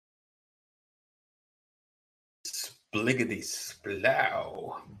Bliggity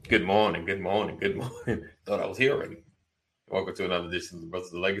splow. Good morning, good morning, good morning. Thought I was here already. Welcome to another edition of the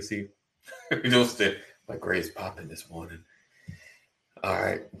Brothers of Legacy. My gray is popping this morning. All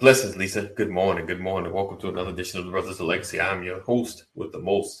right. Blessings, Lisa. Good morning, good morning. Welcome to another edition of the Brothers of Legacy. I'm your host with the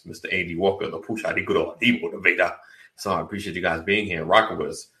most, Mr. Andy Walker, the Pushadi Guru, the motivator. So I appreciate you guys being here, rocking with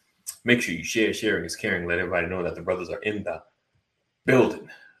us. Make sure you share. Sharing is caring. Let everybody know that the brothers are in the building.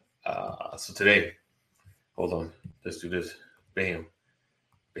 So today, hold on. Let's do this. Bam.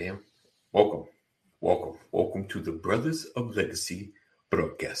 Bam. Welcome to the Brothers of Legacy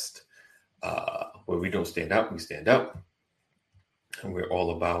broadcast, where we don't stand out, we stand out. And we're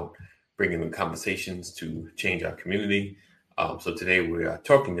all about bringing in conversations to change our community. So today we are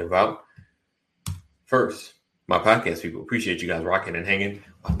talking about, first, my podcast people. Appreciate you guys rocking and hanging.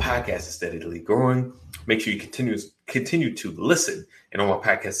 My podcast is steadily growing. Make sure you continue to listen. And all my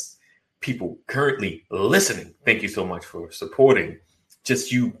podcast people currently listening, thank you so much for supporting.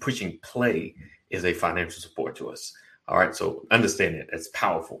 Just you pushing play is a financial support to us. All right, so understand that. That's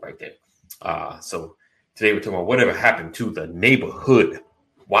powerful right there. So today we're talking about whatever happened to the neighborhood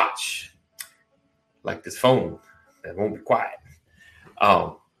watch. Like this phone that won't be quiet.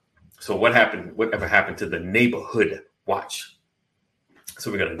 So whatever happened to the neighborhood watch? So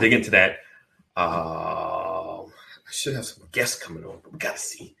we're going to dig into that. I should have some guests coming on, but we got to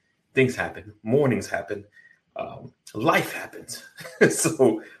see. Things happen. Mornings happen. Life happens.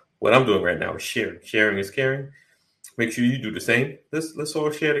 So what I'm doing right now is sharing. Sharing is caring. Make sure you do the same. Let's all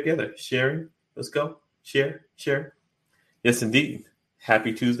share together. Sharing. Let's go. Share. Yes, indeed.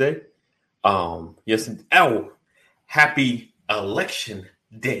 Happy Tuesday. Happy Election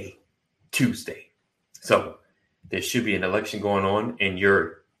Day Tuesday. So there should be an election going on in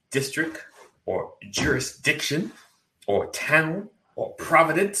your district or jurisdiction or town or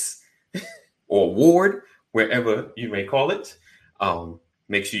providence or ward, wherever you may call it.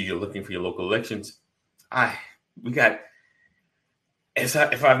 Make sure you're looking for your local elections.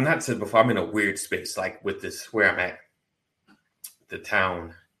 If I've not said before, I'm in a weird space, like with this, where I'm at. The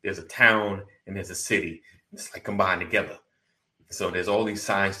town, there's a town and there's a city. It's like combined together. So there's all these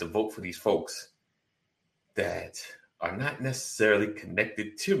signs to vote for these folks that are not necessarily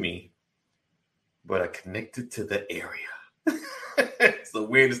connected to me, but are connected to the area. It's the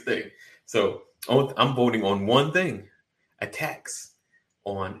weirdest thing. So I'm voting on one thing, a tax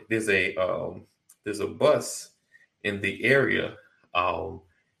on. There's a bus in the area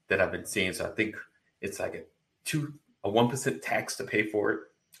that I've been seeing. So I think it's like a 1% tax to pay for it.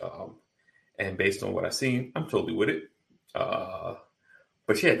 And based on what I've seen, I'm totally with it.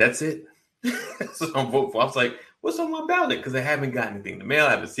 But yeah, that's it. So I'm voting for. I was like, what's on my ballot? Because I haven't got anything in the mail.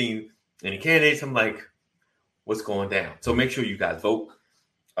 I haven't seen any candidates. I'm like, what's going down? So make sure you guys vote.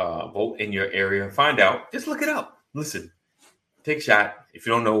 Vote in your area. Find out. Just look it up. Listen, take a shot. If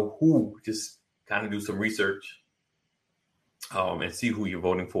you don't know who, just kind of do some research and see who you're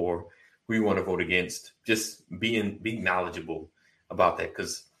voting for, who you want to vote against. Just be knowledgeable about that,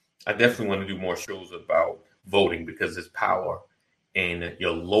 because I definitely want to do more shows about voting, because there's power in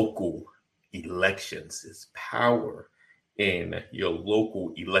your local elections. There's power in your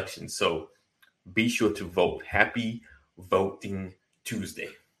local elections. So be sure to vote. Happy Voting Tuesday.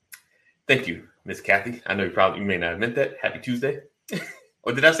 Thank you, Miss Kathy. I know you may not have meant that. Happy Tuesday.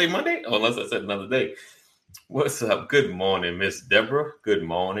 Or did I say Monday? Oh, unless I said another day. What's up? Good morning, Miss Deborah. Good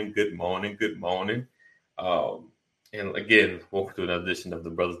morning. And again, welcome to another edition of the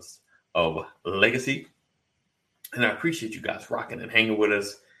Brothers of Legacy. And I appreciate you guys rocking and hanging with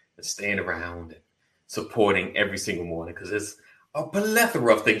us and staying around and supporting every single morning, because there's a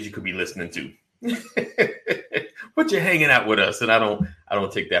plethora of things you could be listening to. But you're hanging out with us, and I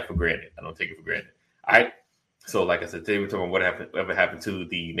don't take that for granted. I don't take it for granted. All right. So like I said, today we're talking about whatever happened to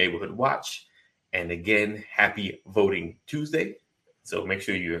the neighborhood watch. And again, happy Voting Tuesday. So make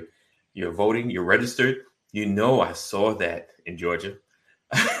sure you're voting, you're registered. You know, I saw that in Georgia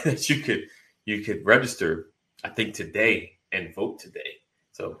that you could register, I think, today and vote today.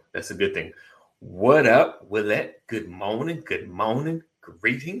 So that's a good thing. What up, Willette? Good morning.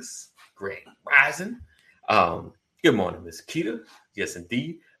 Greetings. Grand rising. Good morning, Miss Keita. Yes,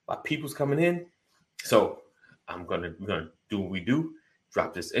 indeed. My people's coming in. So we're gonna do what we do.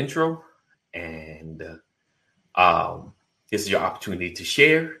 Drop this intro, and this is your opportunity to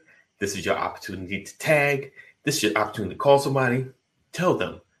share. This is your opportunity to tag. This is your opportunity to call somebody. Tell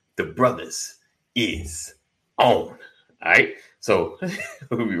them the brothers is on. All right. So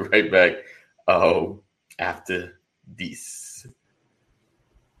we'll be right back after this.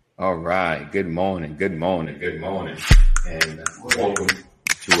 All right. Good morning. And welcome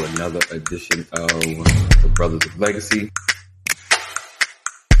to another edition of the Brothers of Legacy.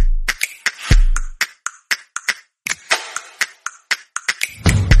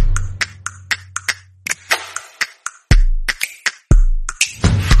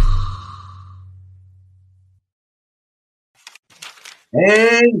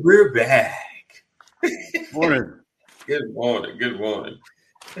 And we're back. Morning. Good morning. Good morning.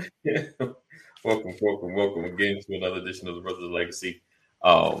 Welcome again to another edition of the Brothers of Legacy.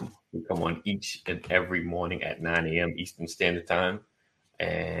 We come on each and every morning at 9 a.m. Eastern Standard Time.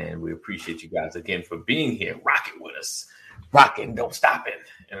 And we appreciate you guys again for being here, rocking with us. Rocking, don't stop it.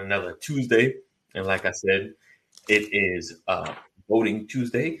 And another Tuesday. And like I said, it is Voting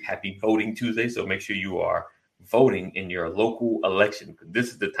Tuesday. Happy Voting Tuesday. So make sure you are voting in your local election. This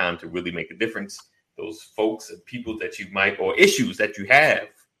is the time to really make a difference. Those folks and people that you might, or issues that you have,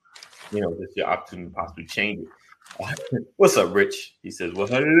 this is your opportunity to possibly change it. What's up, Rich? He says, well,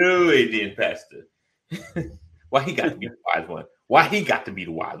 hello, Adrian Pastor. Why he got to be the wise one? Why he got to be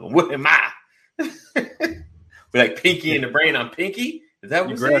the wise one? What am I? We're like Pinky in the brain. I'm Pinky. Is that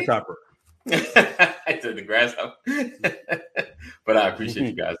what you're Grasshopper? I said the grasshopper. But I appreciate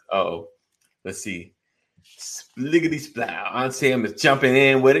you guys. Let's see. Spliggity splow. Aunt Sam is jumping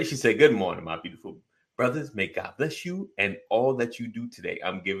in with it. She said, good morning, my beautiful brothers. May God bless you and all that you do today.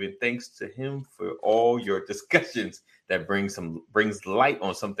 I'm giving thanks to him for all your discussions that brings light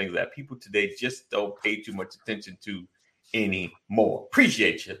on some things that people today just don't pay too much attention to anymore.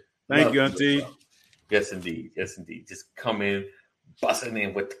 Appreciate you. Thank you, Auntie. Yes, indeed. Just come in, busting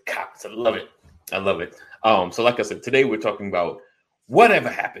in with the cops. I love it. So like I said, today we're talking about whatever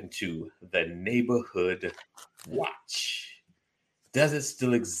happened to the neighborhood watch. Does it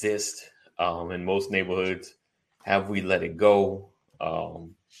still exist in most neighborhoods? Have we let it go?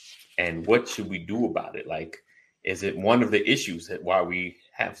 And what should we do about it? Like, is it one of the issues that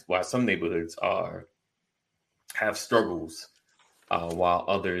why some neighborhoods have struggles while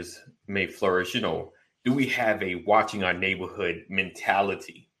others may flourish? Do we have a watching our neighborhood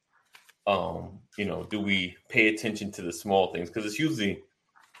mentality? Do we pay attention to the small things? Because it's usually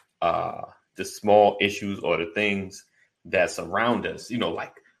the small issues or the things that surround us,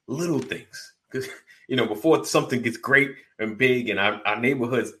 like little things. Because, before something gets great and big and our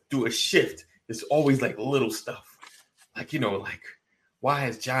neighborhoods do a shift, it's always like little stuff. Like, why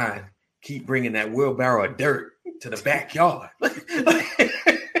is John keep bringing that wheelbarrow of dirt to the backyard?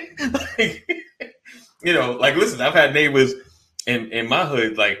 Listen, I've had neighbors in my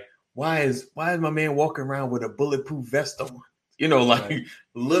hood, like, why is my man walking around with a bulletproof vest on? Right.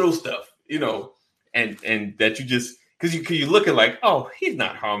 Little stuff, and that you just, because you're looking like, oh, he's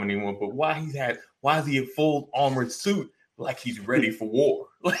not harming anyone, but why is he in full armored suit like he's ready for war?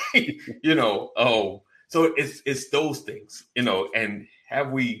 So it's those things, and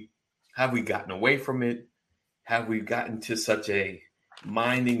have we gotten away from it? Have we gotten to such a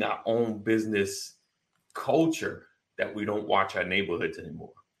minding our own business culture that we don't watch our neighborhoods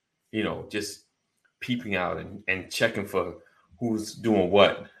anymore? Just peeping out and checking for who's doing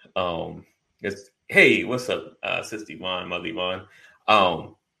what. Hey, what's up, Sister Yvonne, Mother Yvonne?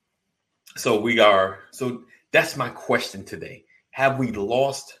 So that's my question today. Have we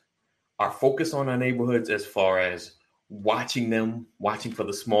lost our focus on our neighborhoods as far as watching for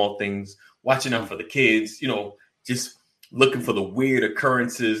the small things, watching out for the kids, just looking for the weird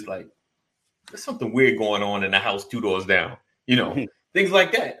occurrences, like there's something weird going on in the house 2 doors down, things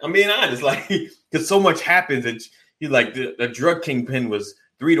like that. I'm being honest, like, because so much happens that you like the drug kingpin was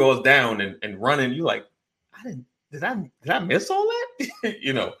 3 doors down and running. You like, did I miss all that?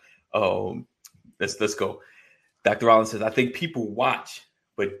 Let's go. Dr. Rollins says, I think people watch,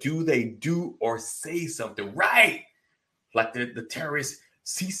 but do they do or say something? Right. Like the terrorists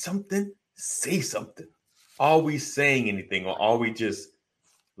see something, say something. Are we saying anything, or are we just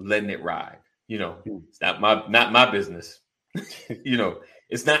letting it ride? It's not my business.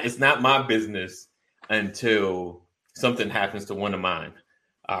 It's not my business until something happens to one of mine.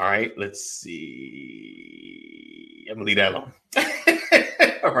 All right, let's see. I'm gonna leave that alone.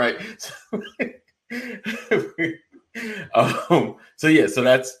 All right. So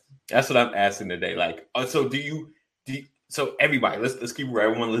that's what I'm asking today. Like, so so everybody, let's keep it right.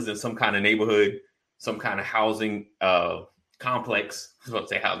 Everyone lives in some kind of neighborhood, some kind of housing complex. I was about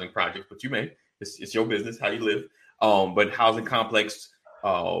to say housing project, but it's your business how you live. But housing complex,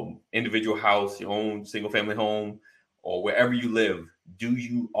 individual house, your own single family home, or wherever you live,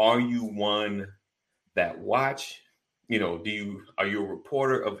 are you one that watch? Are you a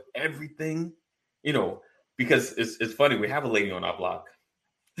reporter of everything? Because it's funny, we have a lady on our block,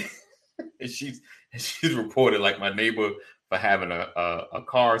 and she's reported like my neighbor for having a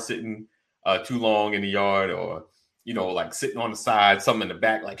car sitting too long in the yard, or like sitting on the side, something in the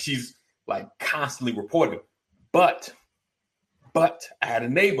back. Like she's like constantly reporting. But I had a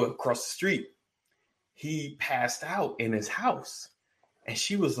neighbor across the street. He passed out in his house, and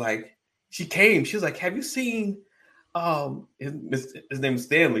she was like, she was like, have you seen his name is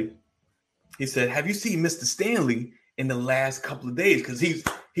Stanley. He said, have you seen Mr. Stanley in the last couple of days? Because he's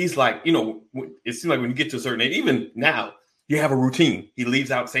like, it seems like when you get to a certain age, even now, you have a routine. He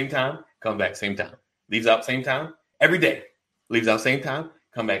leaves out same time, come back same time. Leaves out same time every day. Leaves out same time,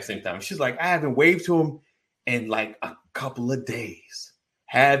 come back same time. She's like, I haven't waved to him in like a couple of days.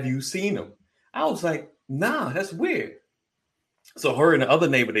 Have you seen him? I was like, nah, that's weird. So her and the other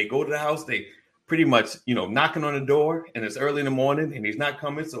neighbor, they go to the house, they pretty much, knocking on the door, and it's early in the morning and he's not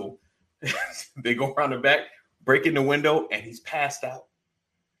coming. So they go around the back, break in the window, and he's passed out.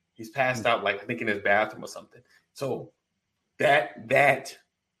 He's passed out, like I think in his bathroom or something. So that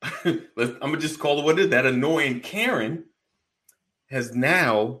I'm gonna just call it what it is. That annoying Karen has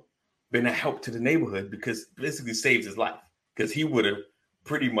now been a help to the neighborhood, because basically saved his life, because he would have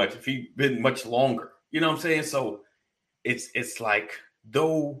pretty much, if he'd been much longer, you know what I'm saying? So it's like,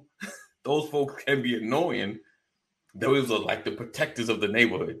 though those folks can be annoying, those are like the protectors of the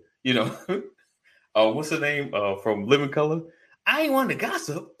neighborhood, what's the name from Living Color? I ain't want to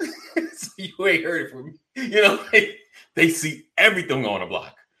gossip. So you ain't heard it from me. They see everything on the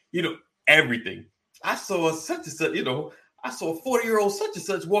block, everything. I saw such and such, I saw a 40-year-old such and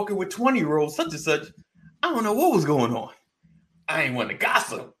such walking with 20-year-old such and such. I don't know what was going on. I ain't want to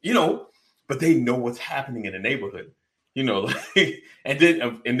gossip, but they know what's happening in the neighborhood, and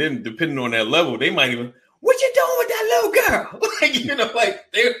then depending on that level, they might even, what you doing with that little girl? Like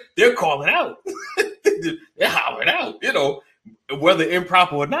they're calling out, they're hollering out, whether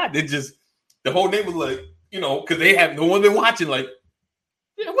improper or not. They just, the whole neighborhood, like, because they have no one been watching, like,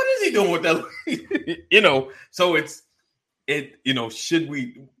 what is he doing with that? So should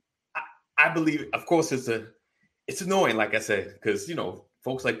we? I believe, of course, it's annoying, like I said, because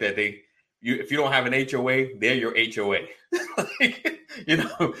folks like that, if you don't have an HOA, they're your HOA.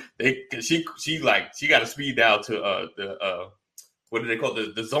 Because she got to speed dial to the what do they call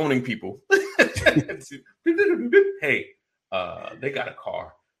the zoning people? Hey, they got a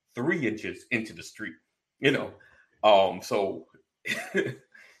car 3 inches into the street, so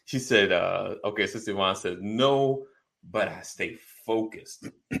she said, okay, Sister Yvonne said, no, but I stay focused.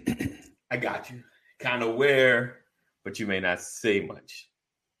 I got you. Kind of aware, but you may not say much.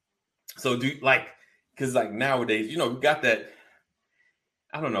 So because like nowadays, we got that,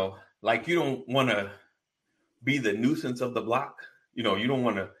 I don't know, like you don't want to be the nuisance of the block. You don't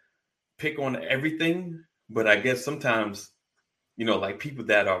want to pick on everything, but I guess sometimes, like people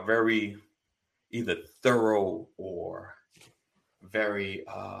that are very either thorough or very,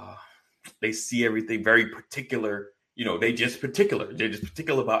 they see everything very particular, they're just particular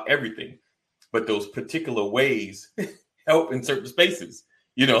about everything, but those particular ways help in certain spaces,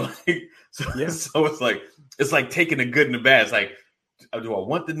 So it's like taking the good and the bad. It's like, do I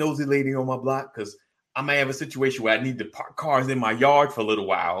want the nosy lady on my block? Because I may have a situation where I need to park cars in my yard for a little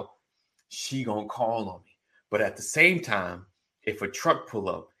while. She gonna call on me. But at the same time, if a truck pull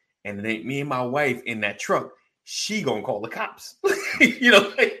up and it ain't me and my wife in that truck, she gonna call the cops.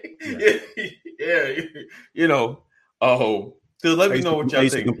 So let me know what y'all think. I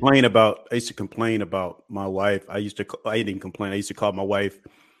used to complain about my wife. I didn't complain. I used to call my wife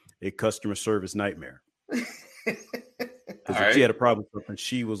a customer service nightmare. Because if she had a problem with something,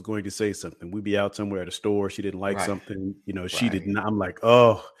 she was going to say something. We'd be out somewhere at a store. She didn't like something. She didn't. I'm like,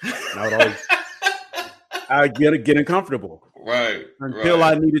 oh. And I would always, I'd get uncomfortable. Right. Until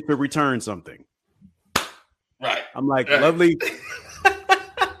I needed to return something. Right. I'm like, lovely.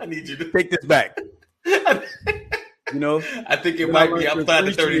 I need you to take this back. I think it might be outside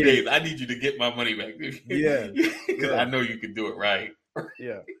of 30 days. I need you to get my money back. Yeah. Because I know you can do it right.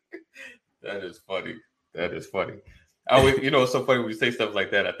 Yeah. That is funny. I always, it's so funny when you say stuff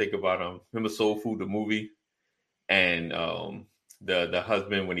like that. I think about remember Soul Food, the movie, and the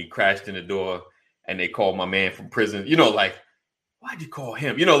husband when he crashed in the door and they called my man from prison. Like, why'd you call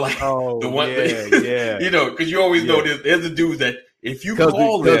him? The one, because you always know there's the dudes that if you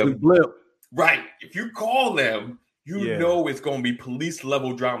call them, if you call them, know it's going to be police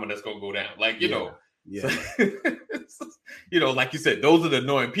level drama that's going to go down. Like, so, like you said, those are the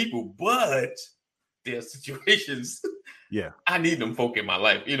annoying people, but there are situations. Yeah, I need them folk in my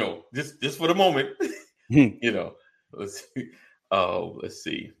life. Just for the moment. Let's see. Let's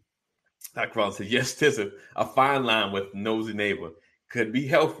see. Dr. Ron said, yes, there's a fine line with nosy neighbor. could be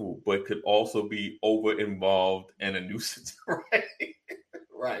helpful, but could also be over involved and a nuisance.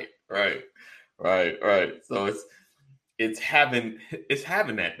 Right. So it's having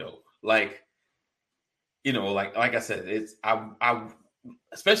that though. Like, like I said, it's I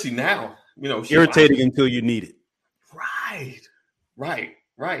especially now, irritating until you need it.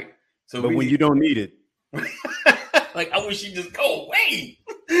 Right. So, but when you don't need it, like I wish you just go away.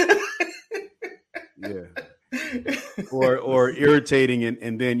 Yeah. Or irritating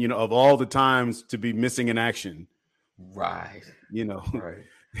and then of all the times to be missing in action. Right.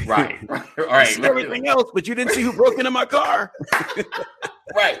 Right. Everything else, but you didn't see who broke into my car.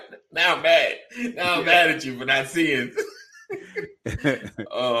 Right. Now I'm mad. I'm mad at you for not seeing.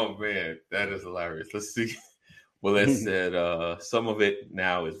 Oh man, that is hilarious. Let's see. Well, it said some of it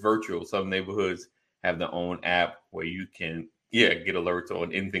now is virtual. Some neighborhoods have their own app where you can get alerts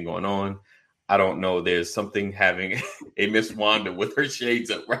on anything going on. I don't know. There's something having a Miss Wanda with her shades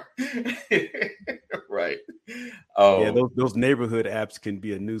up, right? Right. Oh, yeah. Those neighborhood apps can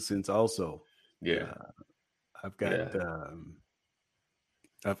be a nuisance, also. Yeah, I've got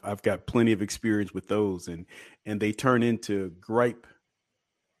I've got plenty of experience with those, and they turn into gripe.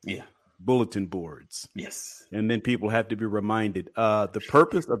 Yeah. Bulletin boards. Yes. And then people have to be reminded the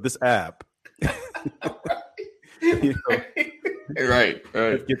purpose of this app. Right.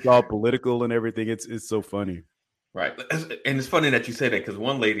 It gets all political and everything. It's so funny. Right. And it's funny that you say that because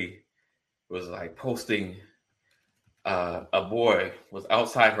one lady was like posting a boy was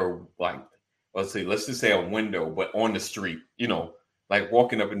outside her, like, let's just say a window, but on the street, like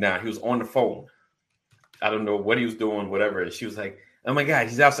walking up and down. He was on the phone. I don't know what he was doing, whatever. And she was like, oh my God,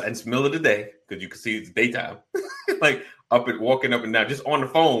 he's outside. It's the middle of the day because you can see it's daytime. Like walking up and down, just on the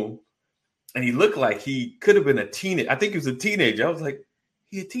phone. And he looked like he could have been a teenager. I think he was a teenager. I was like,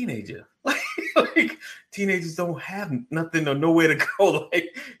 he a teenager. Like teenagers don't have nothing or nowhere to go.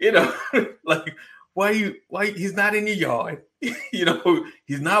 Like, like why he's not in your yard.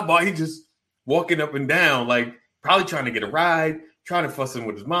 He's not he's just walking up and down, like probably trying to get a ride, trying to fussing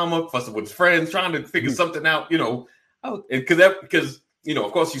with his mama, fussing with his friends, trying to figure something out, because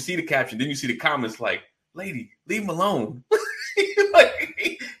of course you see the caption, then you see the comments like, lady, leave him alone. Like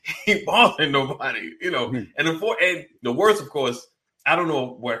he ain't bothering nobody, and the worst, of course, I don't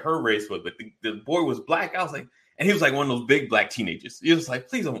know what her race was, but the boy was black. I was like, and he was like one of those big black teenagers. He was like,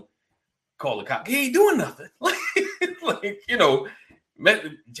 please don't call the cop. He ain't doing nothing. Like,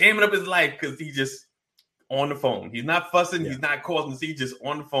 jamming up his life because he just on the phone. He's not fussing. Yeah. He's not causing. He's just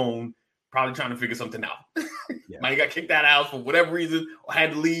on the phone, probably trying to figure something out. Yeah. Might got kicked out of the house for whatever reason or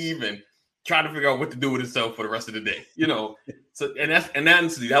had to leave and trying to figure out what to do with himself for the rest of the day. So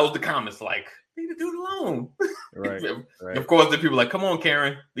that was the comments like, leave the dude alone. Right. Of course, the people like, come on,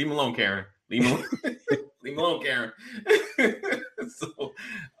 Karen, leave him alone, Karen. Leave him alone. Leave him alone, Karen. So,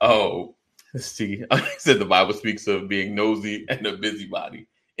 let's see. I said the Bible speaks of being nosy and a busybody.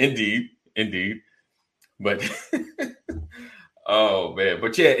 Indeed. But oh man,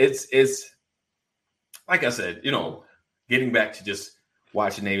 but yeah, it's like I said, getting back to just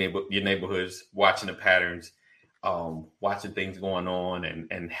watching your neighborhoods, watching the patterns, watching things going on,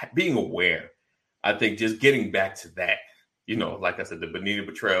 and being aware. I think just getting back to that, like I said, the Bonita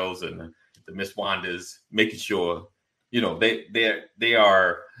betrayals and the Miss Wandas, making sure, they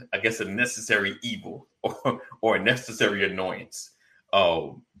are, I guess, a necessary evil or a necessary annoyance,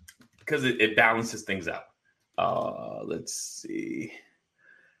 because it balances things out. Let's see.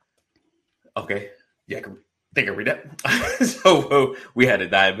 Okay, yeah, I think I read that. So we had a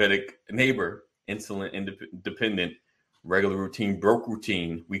diabetic neighbor, insulin independent, regular routine, broke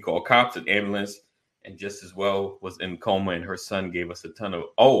routine. We called cops and ambulance. And just as well was in coma, and her son gave us a ton of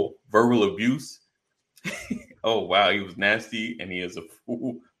verbal abuse. Oh wow, he was nasty, and he is a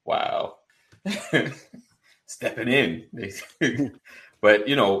fool. Wow, stepping in. But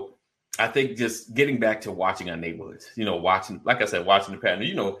I think just getting back to watching our neighborhoods. Watching, like I said, watching the pattern.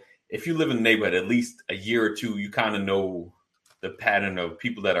 If you live in a neighborhood at least a year or two, you kind of know the pattern of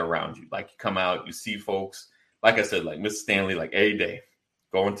people that are around you. Like you come out, you see folks. Like I said, like Mr. Stanley, like every day,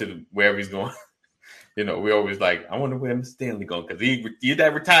 going to wherever he's going. We always like, I wonder where Mr. Stanley going, because he's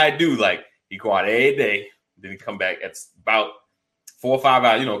that retired dude. Like he go out every day, then he come back at about 4 or 5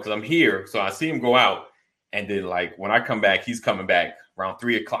 hours. Because I'm here, so I see him go out, and then like when I come back, he's coming back around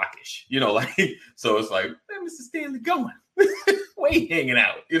 3 o'clock ish. Like so it's like, where Mr. Stanley going? Where he hanging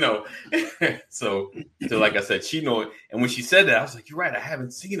out? So like I said, she know it, and when she said that, I was like, you're right, I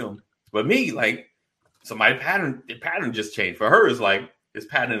haven't seen him. But me, like, so the pattern just changed. For her, it's like his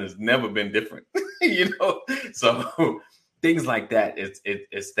pattern has never been different. So things like that.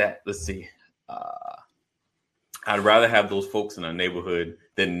 It's that. Let's see. I'd rather have those folks in our neighborhood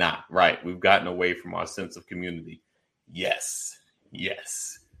than not. Right? We've gotten away from our sense of community. Yes. Yeah,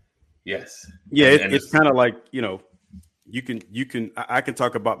 And it's kind of like, you know, I can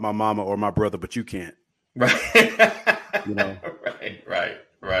talk about my mama or my brother, but you can't. Right. You know.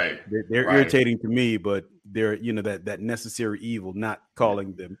 Right. They're irritating to me, but they're, you know, that necessary evil. Not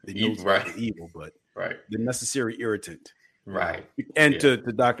calling them the evil, but the necessary irritant. Right. And to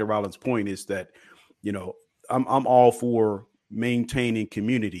Dr. Rollins' point is that, you know, I'm all for maintaining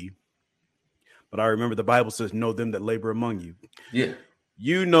community, but I remember the Bible says, "Know them that labor among you." Yeah.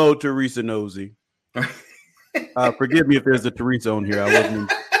 You know, Teresa Nosey. Forgive me if there's a Teresa on here. I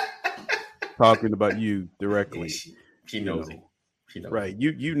wasn't talking about you directly. She nosy. Right.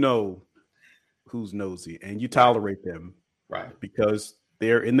 You know who's nosy, and you tolerate them. Right. Because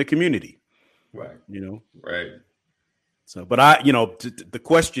they're in the community. Right. You know. Right. So, but the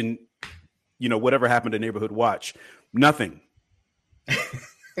question, you know, whatever happened to Neighborhood Watch? Nothing.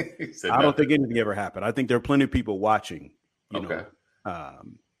 I don't think anything ever happened. I think there are plenty of people watching. You know.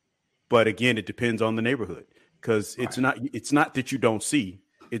 But again, it depends on the neighborhood, because it's not that you don't see,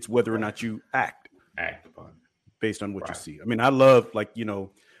 it's whether or not you act upon it based on what you see. I mean, I love, like, you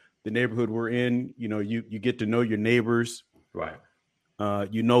know, the neighborhood we're in. You know, you get to know your neighbors. Right.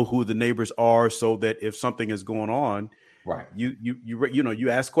 You know who the neighbors are, so that if something is going on, you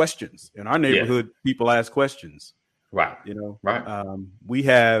ask questions. In our neighborhood, people ask questions. Right. You know. Right. We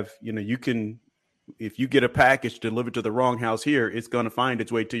have, you know, you can. If you get a package delivered to the wrong house here, it's going to find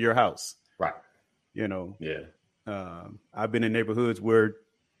its way to your house. Right. You know. Yeah. I've been in neighborhoods where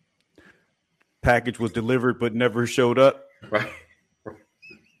package was delivered but never showed up. Right.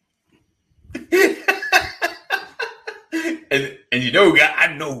 and you know,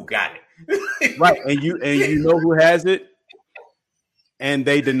 I know who got it. Right. And you know who has it, and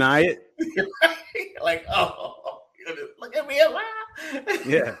they deny it. Like, oh, look at me.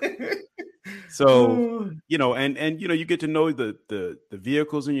 Yeah. So, you know, and you know, you get to know the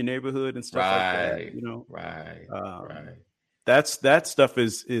vehicles in your neighborhood and stuff like that. You know, that stuff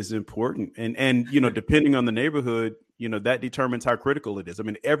is important, and you know, depending on the neighborhood, you know, that determines how critical it is. I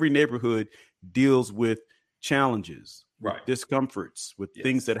mean, every neighborhood deals with challenges, discomforts, with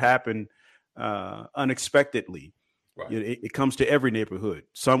things that happen unexpectedly. You know, it comes to every neighborhood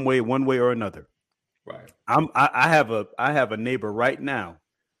one way or another. Right. I have a neighbor right now.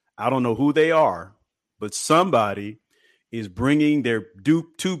 I don't know who they are, but somebody is bringing their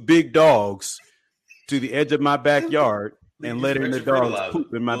two big dogs to the edge of my backyard and letting the dogs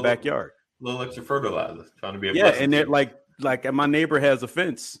poop in my backyard. A little extra fertilizer, trying to be a and they're like my neighbor has a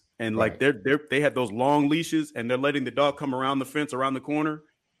fence, and like they have those long leashes, and they're letting the dog come around the fence around the corner,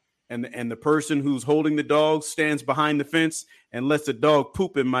 and the person who's holding the dog stands behind the fence and lets the dog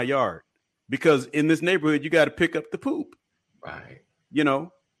poop in my yard, because in this neighborhood you got to pick up the poop. Right. You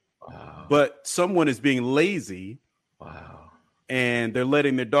know. Wow. But someone is being lazy. Wow. And they're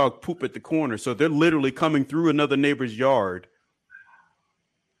letting their dog poop at the corner. So they're literally coming through another neighbor's yard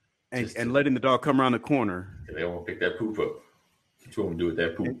and letting the dog come around the corner. They won't pick that poop up. What you want to do with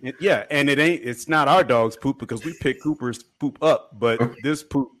that poop? And it's not our dog's poop, because we pick Cooper's poop up, but this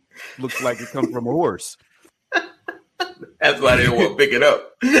poop looks like it comes from a horse. That's why they don't want to pick it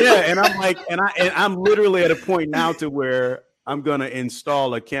up. Yeah, and I'm like, and I'm literally at a point now to where I'm gonna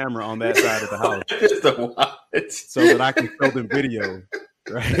install a camera on that side of the house so that I can show them video,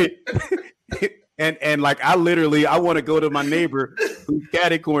 right? and like I want to go to my neighbor who's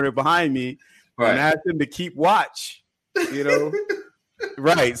catty corner behind me and ask him to keep watch, you know?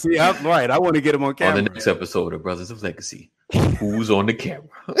 Right? See, I'm right. I want to get him on camera. On the next episode of Brothers of Legacy, who's on the camera?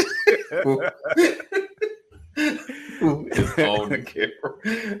 Who is on the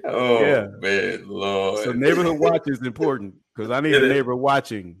camera? Oh yeah. Man, Lord. So neighborhood watch is important, because I need a neighbor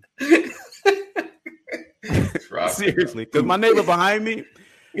watching. Seriously, because my neighbor behind me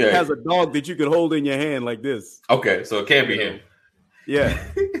has a dog that you can hold in your hand like this. Okay, so it can't be him. Yeah.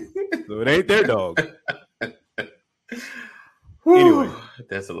 So it ain't their dog. Anyway,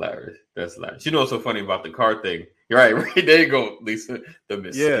 that's hilarious. You know what's so funny about the car thing? You're right. There you go, Lisa. The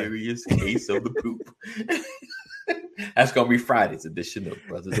mysterious case of the poop. That's gonna be Friday's edition of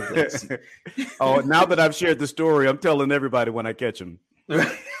Brothers of Legacy. Oh, now that I've shared the story, I'm telling everybody when I catch him.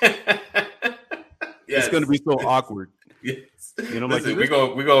 It's gonna be so awkward. Yes. You know, listen, we're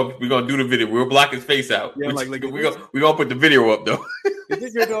gonna do the video. We'll block his face out. Yeah, we're gonna put the video up though. Is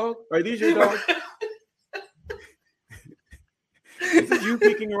this your dog? Are these your dogs? Is it you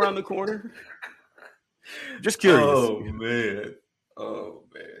peeking around the corner? Just curious. Oh man.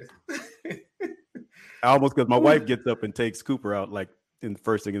 Almost, because my wife gets up and takes Cooper out like in the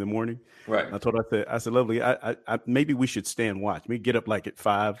first thing in the morning. Right. I told her, I said, lovely, I maybe we should stand watch. We get up like at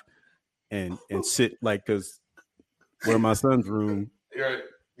 5 and sit like, because where my son's room, right.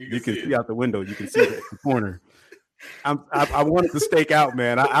 You can see out the window. You can see the corner. I wanted to stake out,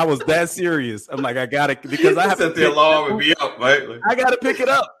 man. I was that serious. I'm like, I got it, because I have to set the alarm and be up, right? Like, I got to pick it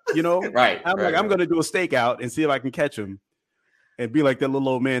up, you know? Right. I'm like, I'm going to do a stakeout and see if I can catch him and be like that little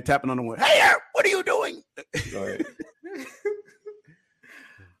old man tapping on the window. Hey, what are you doing? Right.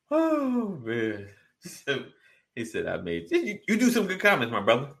 Oh, man. He said, I made you do some good comments, my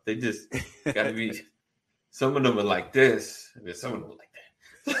brother. They just got to be, some of them are like this, and some of them are like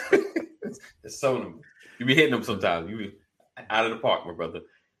that. Some of them, you be hitting them sometimes. You be out of the park, my brother.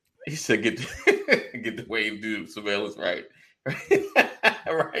 He said, get the way you do surveillance right.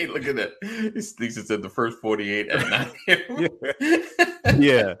 Right, look at that. Lisa said the first 48 at 9 a.m.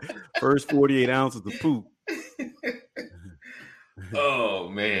 Yeah, first 48 ounces of poop. Oh,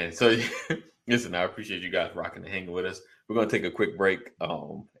 man. So, listen, I appreciate you guys rocking and hanging with us. We're going to take a quick break,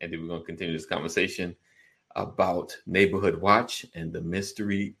 and then we're going to continue this conversation about Neighborhood Watch and the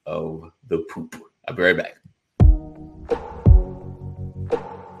mystery of the poop. I'll be right back.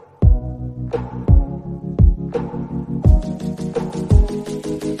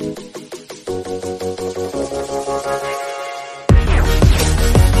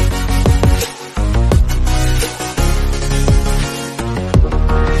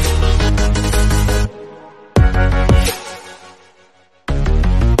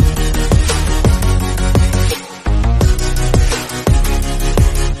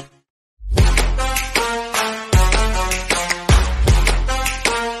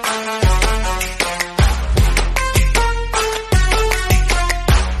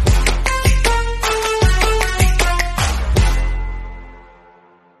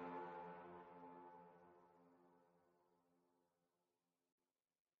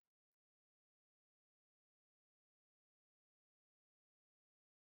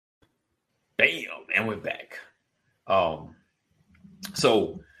 Bam, and we're back.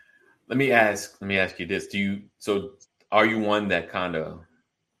 So let me ask you this: are you one that kind of,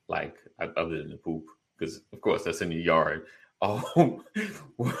 like, other than the poop, because of course that's in your yard? Do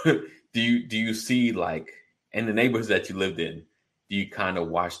you see, like, in the neighborhoods that you lived in, do you kind of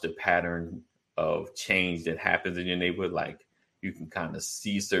watch the pattern of change that happens in your neighborhood? Like, you can kind of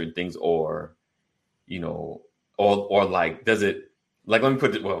see certain things, or, you know, or like, does it? Like, let me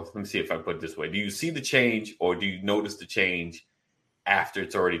see if I put it this way. Do you see the change, or do you notice the change after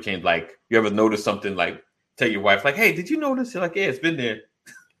it's already changed? Like, you ever notice something, like, tell your wife, like, hey, did you notice? You're like, yeah, it's been there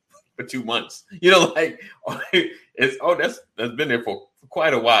for 2 months. You know, like, that's been there for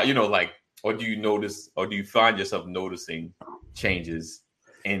quite a while. You know, like, or do you notice, or do you find yourself noticing changes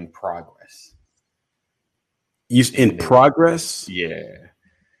in progress? In progress? Yeah.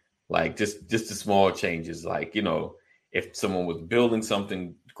 Like, just the small changes, like, you know, if someone was building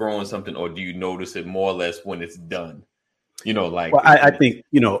something, growing something, or do you notice it more or less when it's done? You know, like, well, I think,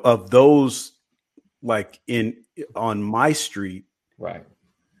 you know, of those, like, on my street, right?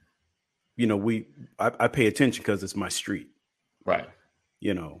 You know, I pay attention because it's my street, right?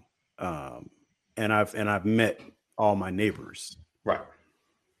 You know, and I've met all my neighbors, right?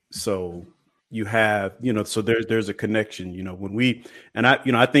 So you have, you know, so there's a connection, you know,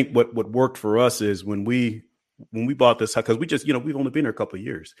 I think what worked for us is when we bought this house, because we just, you know, we've only been here a couple of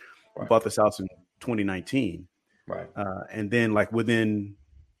years. Right. We bought this house in 2019. Right. And then, like, within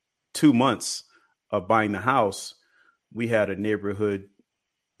 2 months of buying the house, we had a neighborhood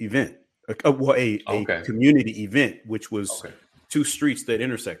event, a community event, which was 2 streets that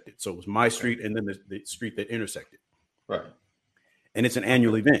intersected. So it was my street and then the street that intersected. Right. And it's an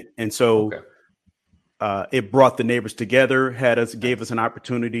annual event. And so it brought the neighbors together, gave us an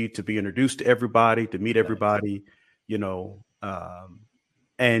opportunity to be introduced to everybody, to meet everybody, you know.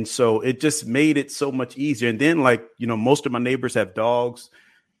 And so it just made it so much easier. And then, like, you know, most of my neighbors have dogs.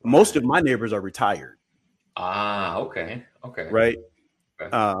 Most of my neighbors are retired. Ah, okay. Okay. Right.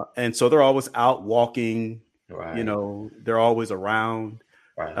 And so they're always out walking, you know, they're always around.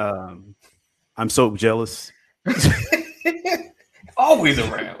 Right. I'm so jealous. Always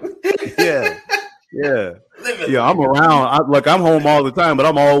around. Yeah. I'm around. I'm home all the time, but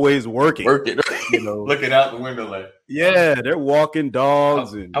I'm always working. You know, looking out the window, like, they're walking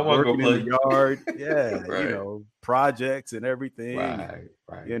dogs and working in the yard. Yeah, right. You know, projects and everything.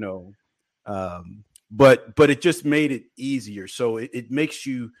 Right. You know, but it just made it easier. So it makes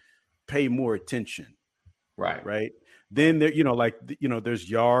you pay more attention. Right. Then there, you know, like, you know, there's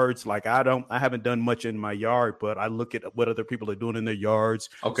yards. Like, I haven't done much in my yard, but I look at what other people are doing in their yards.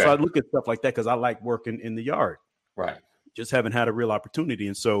 Okay. So I look at stuff like that because I like working in the yard. Right. just haven't had a real opportunity.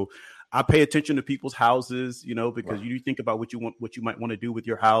 And so I pay attention to people's houses, because you think about what you might want to do with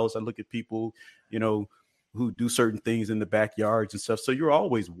your house. I look at people, who do certain things in the backyards and stuff. So you're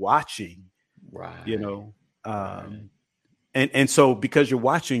always watching, and so because you're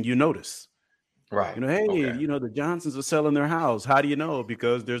watching, you notice, right? Hey, the Johnsons are selling their house. How do you know?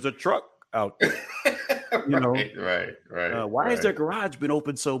 Because there's a truck out there. Right. Why has their garage been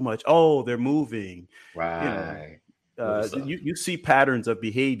open so much? Oh, they're moving. Right. You see patterns of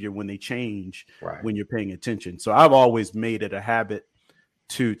behavior when they change when you're paying attention. So I've always made it a habit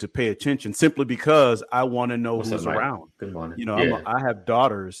to pay attention simply because I want to know who's around. Good morning. I have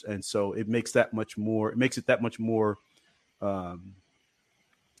daughters, and so it makes it that much more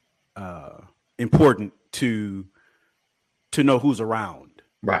important to know who's around.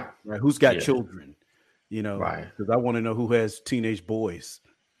 Right. Who's got children, because I want to know who has teenage boys.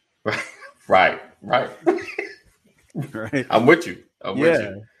 Right. Right. I'm with you.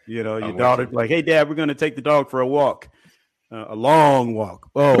 With you. Your daughter like, hey, Dad, we're going to take the dog for a walk, a long walk.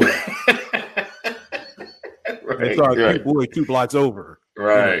 Oh, it's our boy 2 blocks over.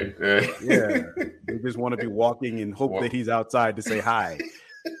 Right. Yeah. We just want to be walking and hope that he's outside to say hi.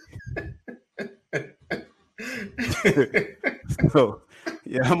 So,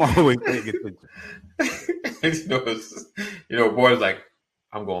 I'm always paying attention. Boys like,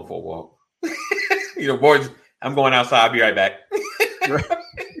 I'm going for a walk. Boys, I'm going outside. I'll be right back.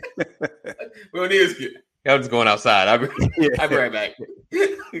 We don't need this. I'm just going outside. I'll be right back.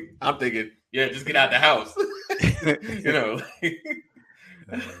 I'm thinking, just get out the house.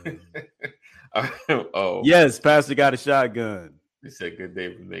 Yes, Pastor got a shotgun. He said, "Good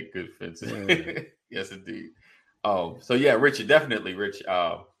day to make good fences." Yeah. Yes, indeed. So yeah, Richard, definitely, Rich.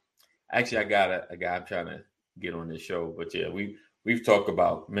 Actually, I got a guy I'm trying to get on this show, but yeah, we've talked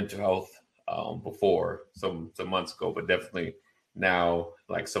about mental health before some months ago, but definitely now,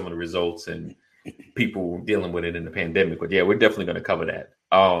 like some of the results and people dealing with it in the pandemic. But yeah, we're definitely going to cover that.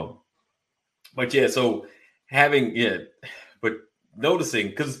 But yeah, so but noticing,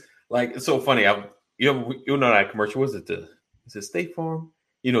 because like it's so funny. You know that commercial, was it State Farm?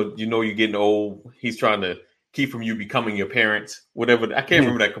 You're getting old. He's trying to keep from you becoming your parents, whatever. I can't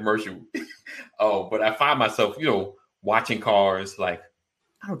remember that commercial. But I find myself, watching cars like,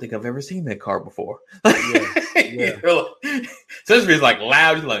 I don't think I've ever seen that car before. Yeah. Especially it's like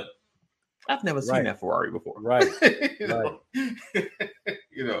loud. You're like, I've never seen that Ferrari before. Right.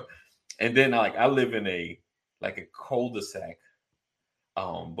 And then I live in a cul-de-sac.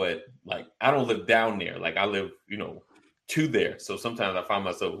 But like I don't live down there. Like I live, to there. So sometimes I find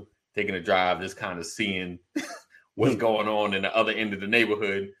myself taking a drive, just kind of seeing what's going on in the other end of the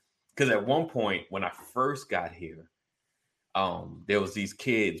neighborhood. Because at one point when I first got here, there was these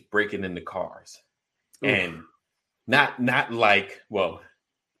kids breaking into cars. Oof. And not like,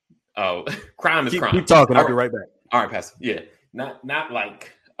 crime is crime. Keep talking. I'll be right back. All right, Pastor. Yeah. Not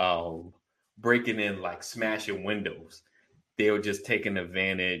like breaking in, like smashing windows. They were just taking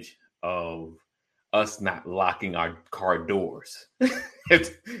advantage of us not locking our car doors.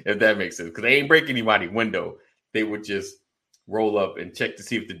 if that makes sense. Because they ain't break anybody's window. They would just roll up and check to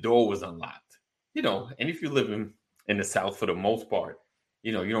see if the door was unlocked. And if you're living in the South for the most part,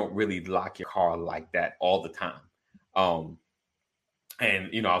 you don't really lock your car like that all the time. And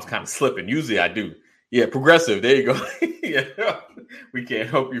I was kind of slipping. Usually I do. Yeah, progressive. There you go. Yeah, we can't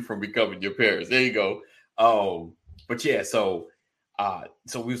help you from becoming your parents. There you go. But yeah, so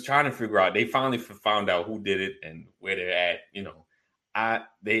we was trying to figure out. They finally found out who did it and where they're at.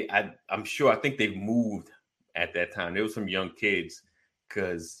 I'm sure. I think they moved at that time. There were some young kids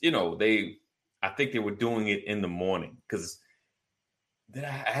because I think they were doing it in the morning because then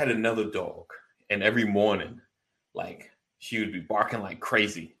I had another dog, and every morning, like she would be barking like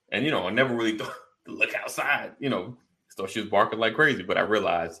crazy, and I never really thought to look outside, so she was barking like crazy. But I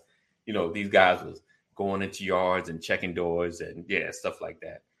realized, these guys was going into yards and checking doors and stuff like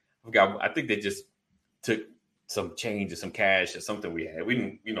that. I think they just took some change or some cash or something we had. We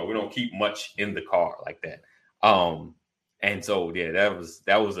didn't, we don't keep much in the car like that. And so,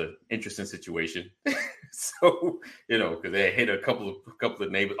 that was an interesting situation. So, because they hit a couple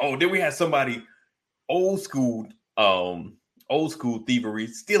of neighbors. Oh, then we had somebody old school thievery,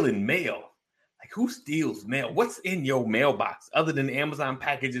 stealing mail. Like, who steals mail? What's in your mailbox other than Amazon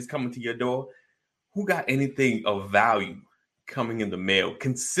packages coming to your door? Who got anything of value coming in the mail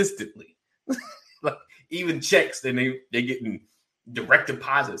consistently? Like even checks, then they're getting direct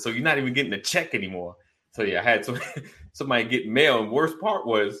deposit, so you're not even getting a check anymore. So I had somebody get mail, and worst part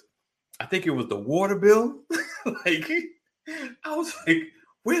was, I think it was the water bill. Like I was like,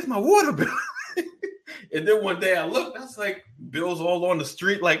 "Where's my water bill?" And then one day I looked, I was like, bills all on the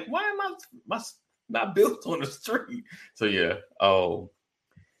street. Like, why am I not bills on the street? So yeah. Oh,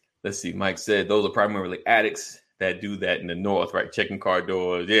 let's see. Mike said those are primarily addicts that do that in the north, right? Checking car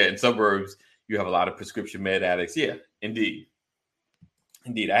doors. Yeah, in suburbs, you have a lot of prescription med addicts. Yeah, indeed.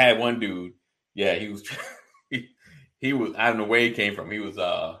 I had one dude. Yeah, he was he was, I don't know where he came from. He was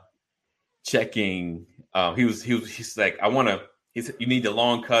checking. He's like, you need the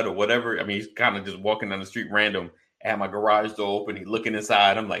long cut or whatever. I mean, he's kind of just walking down the street random. I had my garage door open. He's looking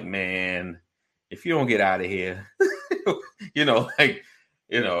inside. I'm like, man, if you don't get out of here,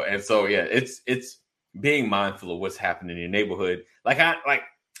 and so yeah, it's being mindful of what's happening in your neighborhood.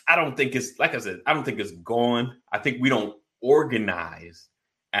 I don't think it's, like I said, I don't think it's gone. I think we don't organize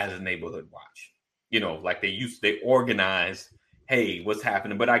as a neighborhood watch. Like they organize, hey, what's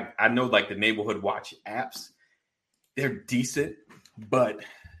happening? But I know like the neighborhood watch apps, they're decent, but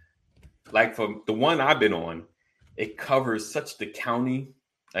like for the one I've been on, it covers such the county.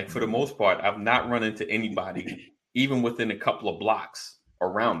 Like for the most part, I've not run into anybody even within a couple of blocks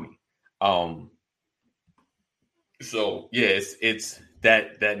around me. So yeah, it's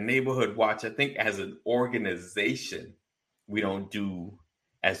that neighborhood watch. I think as an organization, we don't do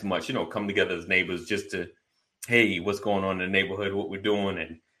as much, come together as neighbors just to, hey, what's going on in the neighborhood, what we're doing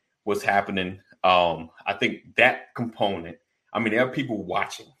and what's happening. I think that component, I mean, there are people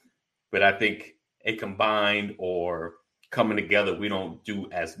watching, but I think a combined or coming together, we don't do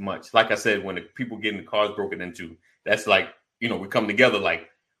as much. Like I said, when the people getting the cars broken into, that's like, we come together like,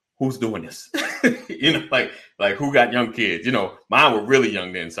 who's doing this? like who got young kids? Mine were really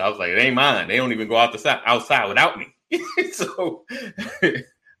young then. So I was like, it ain't mine. They don't even go outside without me. So,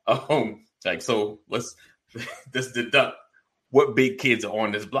 so let's deduct what big kids are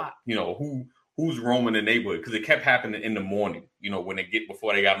on this block. Who's roaming the neighborhood, because it kept happening in the morning.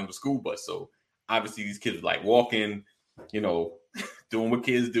 Before they got on the school bus. So obviously these kids were like walking, doing what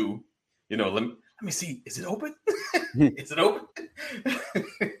kids do. Let me see. Is it open? Is it open?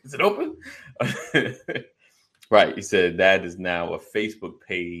 Is it open? Right. He said that is now a Facebook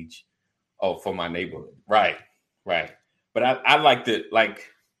page. Oh, for my neighborhood. Right. But I like that. Like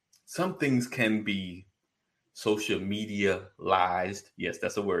some things can be social media-ized. Yes,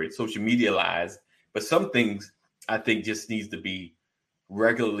 that's a word. Social media-ized. But some things I think just needs to be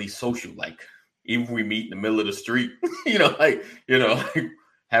regularly social. Like even if we meet in the middle of the street, like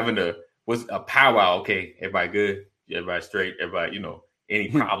having a powwow. Okay, everybody good? Everybody straight? Everybody, any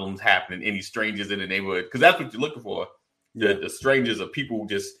problems happening? Any strangers in the neighborhood? Because that's what you're looking for. The strangers are people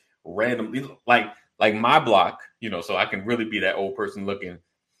just randomly, like my block, so I can really be that old person looking.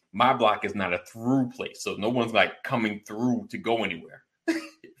 My block is not a through place. So no one's like coming through to go anywhere.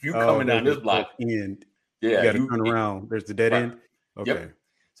 If you coming down this block, you got to turn around. There's the dead end. Okay. Yep.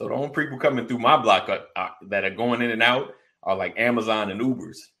 So the only people coming through my block that are going in and out are like Amazon and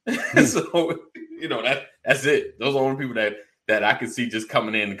Ubers. So, that's it. Those are the only people that I can see just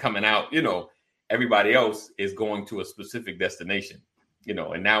coming in and coming out. Everybody else is going to a specific destination,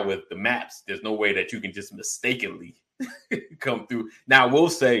 and now with the maps, there's no way that you can just mistakenly come through. Now, I will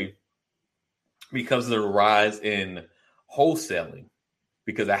say, because of the rise in wholesaling,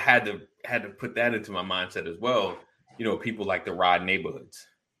 because I had to put that into my mindset as well. People like to ride neighborhoods,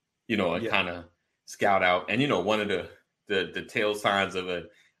 and kind of scout out. And one of the tail signs of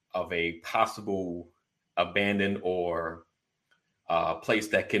a possible abandoned or place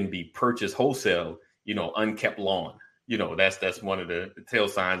that can be purchased wholesale, unkept lawn. That's one of the tail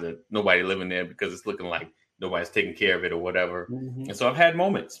signs that nobody living there because it's looking like nobody's taking care of it or whatever. Mm-hmm. And so I've had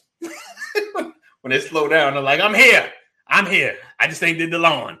moments when they slow down, they're like, I'm here. I just ain't did the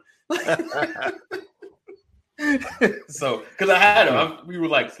lawn. So, because I had them, we were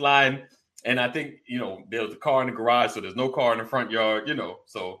like sliding, and I think there was a car in the garage, so there's no car in the front yard.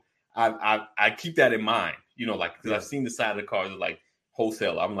 So I keep that in mind. Because I've seen the side of the cars like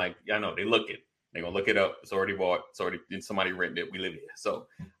wholesale. I'm like, I know they're gonna look it up. It's already bought. It's already somebody rented it. We live here. So,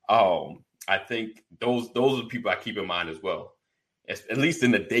 I think those are the people I keep in mind as well. At least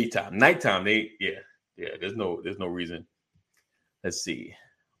in the daytime, nighttime, there's no reason. Let's see.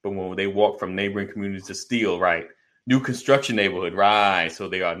 But when they walk from neighboring communities to steal, right? New construction neighborhood, right? So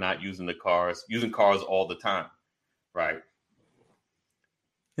they are not using cars all the time, right?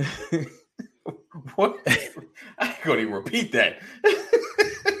 What? I ain't gonna even repeat that.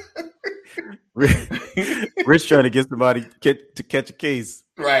 Rich trying to get somebody to catch a case.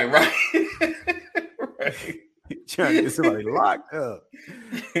 Right. Trying to get somebody locked up.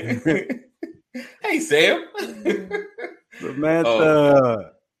 Hey, Sam.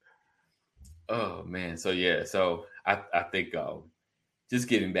 Samantha. Oh man. So yeah. So I think just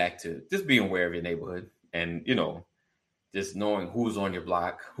getting back to just being aware of your neighborhood. and just knowing who's on your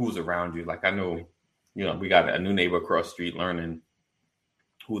block, who's around you. Like I know, we got a new neighbor across the street, learning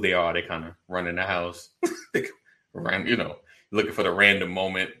who they are. They kind of run in the house, they run, looking for the random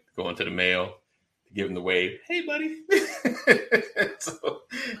moment, going to the mail, give them the wave. Hey, buddy. So,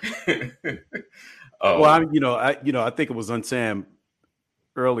 well, I think it was on Sam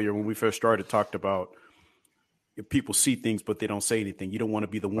earlier when we first started, talked about if people see things but they don't say anything. You don't want to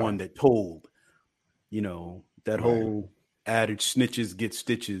be the one that told, that whole adage, snitches get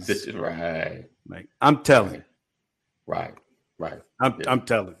stitches. Right. Like I'm telling. Right. I'm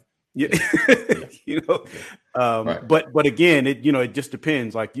telling. Yeah. But again, it just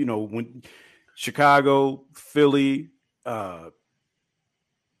depends. Like, when Chicago, Philly,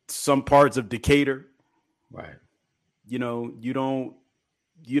 some parts of Decatur, right. You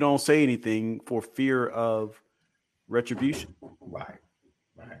don't say anything for fear of retribution. Right.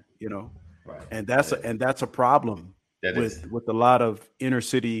 Right. And that's a problem with a lot of inner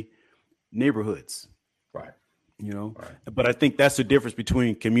city neighborhoods. Right. But I think that's the difference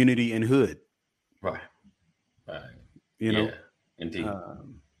between community and hood. Right. Indeed.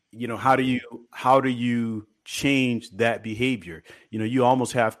 How do you change that behavior? You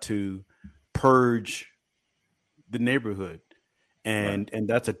almost have to purge the neighborhood, and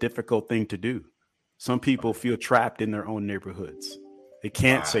that's a difficult thing to do. Some people feel trapped in their own neighborhoods. They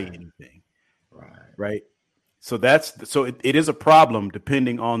can't say anything. Right. So it is a problem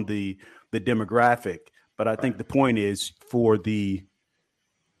depending on the demographic. But I think the point is, for the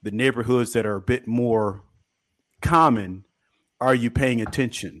neighborhoods that are a bit more common, are you paying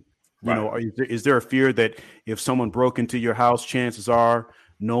attention? Is there a fear that if someone broke into your house, chances are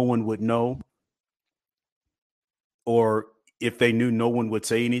no one would know? Or if they knew, no one would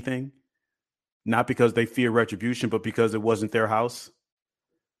say anything? Not because they fear retribution, but because it wasn't their house.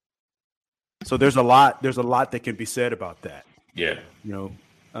 So there's a lot that can be said about that. Yeah.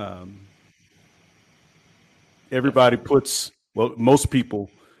 Everybody most people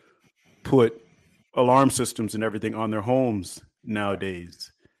put alarm systems and everything on their homes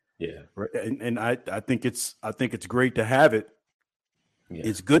nowadays. Yeah. Right. And I think it's great to have it. Yeah.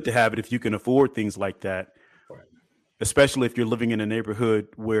 It's good to have it if you can afford things like that, especially if you're living in a neighborhood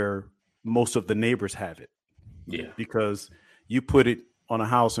where most of the neighbors have it. Yeah. Because you put it on a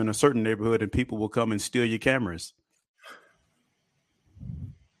house in a certain neighborhood and people will come and steal your cameras.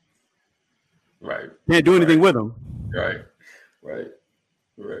 Right. Can't do anything with them. Right.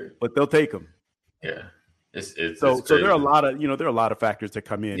 But they'll take them. Yeah. So there are a lot of factors that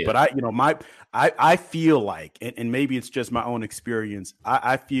come in. Yeah. But I feel like, and maybe it's just my own experience,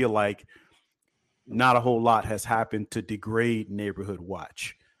 I feel like not a whole lot has happened to degrade neighborhood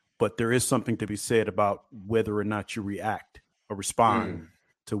watch. But there is something to be said about whether or not you react or respond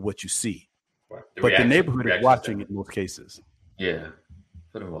to what you see. Right. The neighborhood is watching in most cases. Yeah,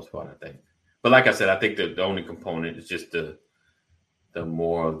 for the most part, I think. But like I said, I think the only component is just the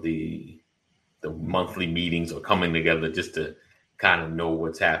more of the monthly meetings or coming together just to kind of know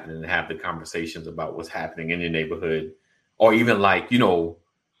what's happening and have the conversations about what's happening in your neighborhood, or even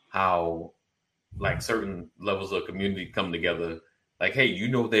how certain levels of community come together. Like, hey,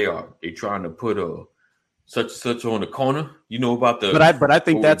 they trying to put a such on the corner. You know about the. But I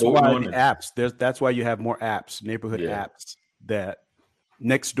think that's why the apps. That's why you have more apps, neighborhood apps. That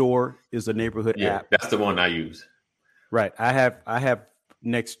Nextdoor is a neighborhood app. That's the one I use. Right. I have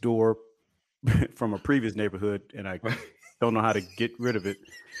Nextdoor from a previous neighborhood, and I don't know how to get rid of it.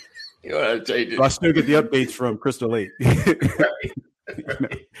 You want to change it. So I still get the updates from Crystal Lake.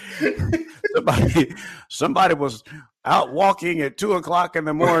 Somebody was out walking at 2:00 in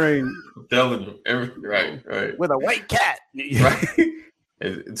the morning. Telling them, right, with a white cat. Right.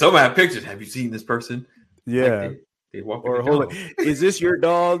 Some have pictures. Have you seen this person? Yeah. They walk. Or hold it. Is this your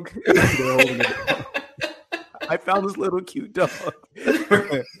dog? I found this little cute dog.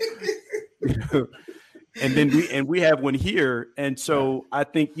 And then we have one here, and so I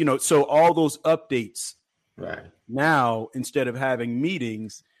think so all those updates now, instead of having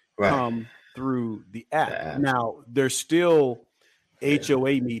meetings, come through the app. Now there's still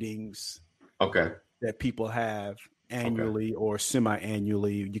HOA meetings that people have annually or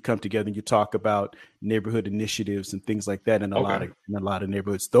semi-annually. You come together and you talk about neighborhood initiatives and things like that in a lot of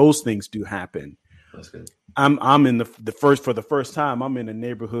neighborhoods. Those things do happen. That's good. I'm in for the first time, I'm in a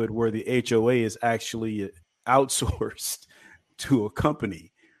neighborhood where the HOA is actually outsourced to a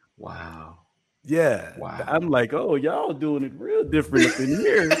company. Wow. Yeah. Wow. I'm like, oh, y'all doing it real different up in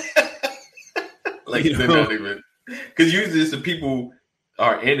here. They're not even, because usually it's the people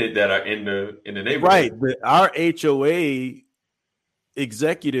are in it that are in the neighborhood. Right. But our HOA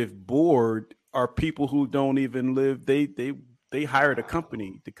executive board are people who don't even live. They hired a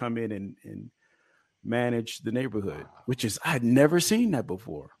company to come in and manage the neighborhood, which is I'd never seen that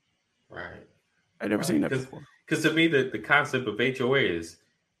before. Right. I'd never seen that before. Because to me, the concept of HOA is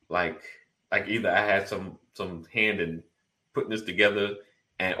like either I had some hand in putting this together,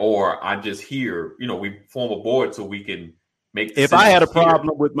 or I just hear, we form a board so we can make. If I had a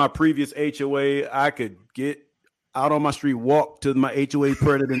problem with my previous HOA, I could get out on my street, walk to my HOA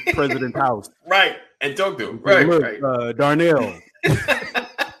president's house, right, and talk to him. Right, look, right. Darnell.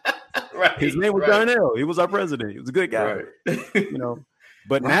 Right. His name was Darnell. He was our president. He was a good guy. Right.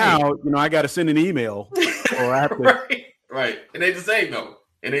 But now, I got to send an email, or I have to. Right. It ain't the same though.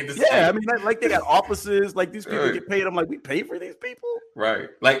 It ain't the same. Yeah, I mean, like they got offices. Like these people get paid. I'm like, we pay for these people. Right.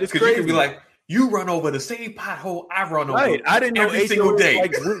 Like, because you can be like, you run over the same pothole I run over. Right. I didn't know every single day.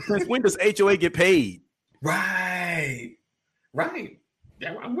 Like, since when does HOA get paid? Right. Right.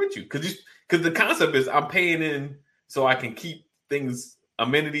 Yeah, I'm with you. Because the concept is I'm paying in so I can keep things,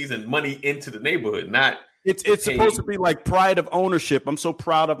 amenities and money into the neighborhood, not. It's supposed to be like pride of ownership. I'm so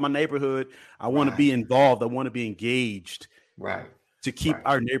proud of my neighborhood. I want to be involved. I want to be engaged. Right. To keep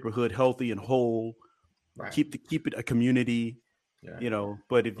our neighborhood healthy and whole. Right. Keep it a community. Yeah.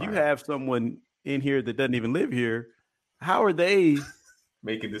 But if you have someone in here that doesn't even live here, how are they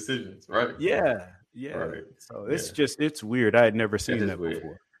making decisions? Right. Yeah. Yeah. Right. So it's weird. I had never seen that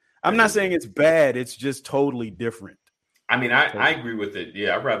before. I'm not saying it's bad. It's just totally different. I mean, I agree with it.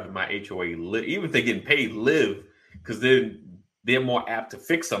 Yeah, I'd rather my HOA live, even if they're getting paid, live, because they're more apt to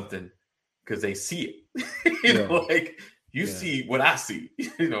fix something because they see it. Like you see what I see.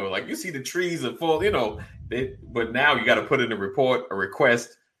 Like you see the trees that fall. But now you got to put in a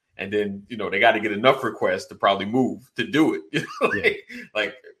request, and then they got to get enough requests to probably move to do it.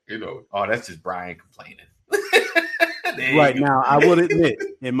 Oh, that's just Brian complaining. Right now, I would admit,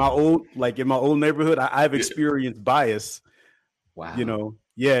 in my old neighborhood, I've experienced bias. Wow.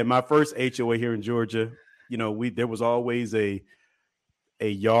 In my first HOA here in Georgia, there was always a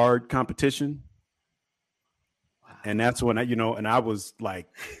yard competition, and that's when I was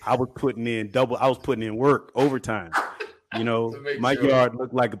putting in work overtime. My yard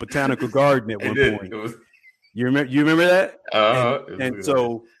looked like a botanical garden at one point. You remember that? And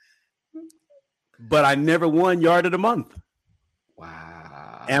so. But I never won yard of the month.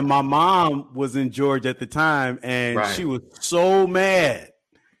 Wow. And my mom was in Georgia at the time, and she was so mad.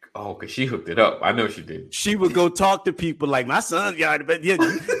 Oh, because she hooked it up. I know she did. She would go talk to people like, my son's yard,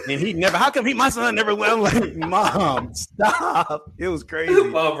 and he never, how come my son never went? I'm like, Mom, stop. It was crazy.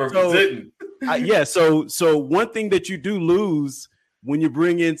 Mom representing. So one thing that you do lose when you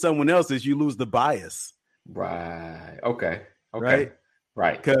bring in someone else is you lose the bias. Right. Okay. Right.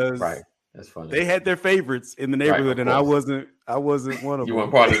 Because that's funny. They had their favorites in the neighborhood, and I wasn't one of them. You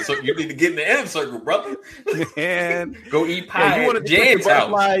weren't part of it, so you need to get in the inner circle, brother. Man, go eat pie. You want to catch a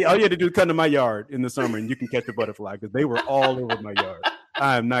butterfly? All you had to do is come to my yard in the summer, and you can catch a butterfly because they were all over my yard.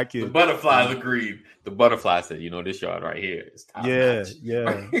 I am not kidding. The butterflies agreed. The butterfly said, "This yard right here is top notch."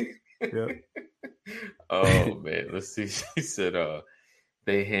 Yeah. Oh man, let's see. She said,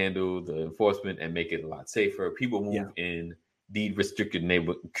 they handle the enforcement and make it a lot safer. People move in deed restricted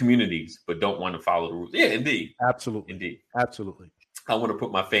communities, but don't want to follow the rules. Yeah, indeed. Absolutely. I want to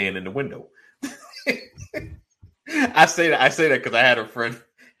put my fan in the window. I say that because I had a friend.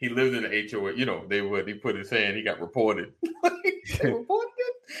 He lived in the HOA. He put his fan. He got reported. They reported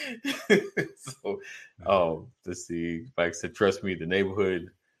it. So, let's see. Like I said, trust me, the neighborhood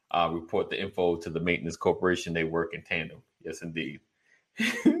report the info to the maintenance corporation. They work in tandem. Yes, indeed. He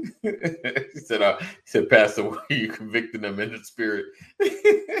said, Pastor, why are you convicting them in the spirit?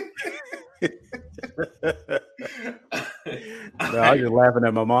 No, I was just laughing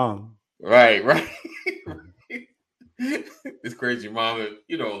at my mom. Right. It's crazy, mom.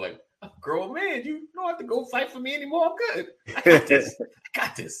 Like, I'm a grown man. You don't have to go fight for me anymore. I'm good. I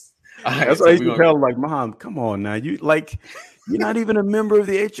got this. That's why I used to tell like, Mom, come on now. You're not even a member of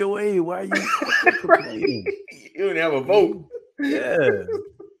the HOA. Why are you complaining? You didn't have a vote. Yeah.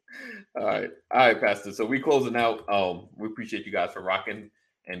 All right, Pastor. So we closing out. We appreciate you guys for rocking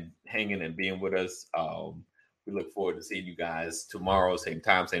and hanging and being with us. We look forward to seeing you guys tomorrow, same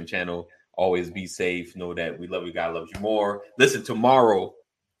time, same channel. Always be safe. Know that we love you. God loves you more. Listen, tomorrow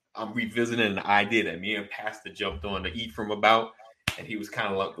I'm revisiting an idea that me and Pastor jumped on to eat from about, and he was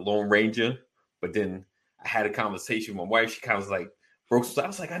kind of like the Lone Ranger. But then I had a conversation with my wife. She kind of was like, bro, so I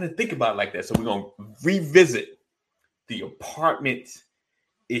was like, I didn't think about it like that. So we're going to revisit the apartment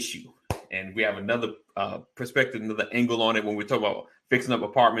issue. And we have another perspective, another angle on it when we talk about fixing up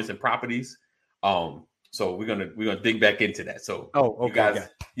apartments and properties. So we're gonna dig back into that. So okay, you guys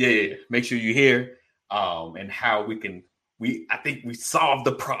Yeah. Make sure you're here. And how I think we solved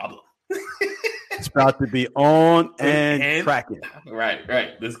the problem. It's about to be on and cracking. Right.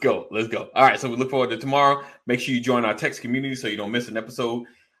 Let's go. All right. So we look forward to tomorrow. Make sure you join our text community so you don't miss an episode.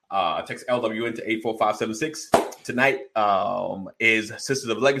 Text LWN to 84576. Tonight is Sisters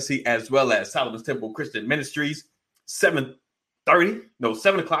of Legacy as well as Solomon's Temple Christian Ministries. 7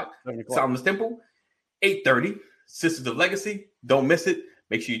 o'clock. Solomon's Temple. 8:30. Sisters of Legacy. Don't miss it.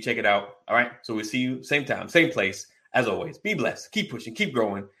 Make sure you check it out. All right. So we'll see you same time, same place. As always, be blessed. Keep pushing. Keep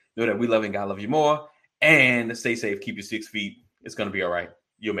growing. Know that we love and God love you more. And stay safe. Keep your 6 feet. It's going to be all right.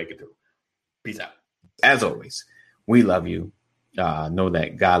 You'll make it through. Peace out. As always, we love you. Know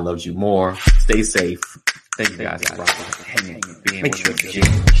that God loves you more. Stay safe. Thank you guys for hanging. Make sure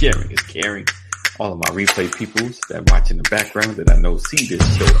sharing is caring. All of my replay peoples that watch in the background that I know see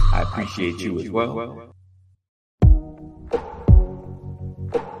this show, I appreciate you as well.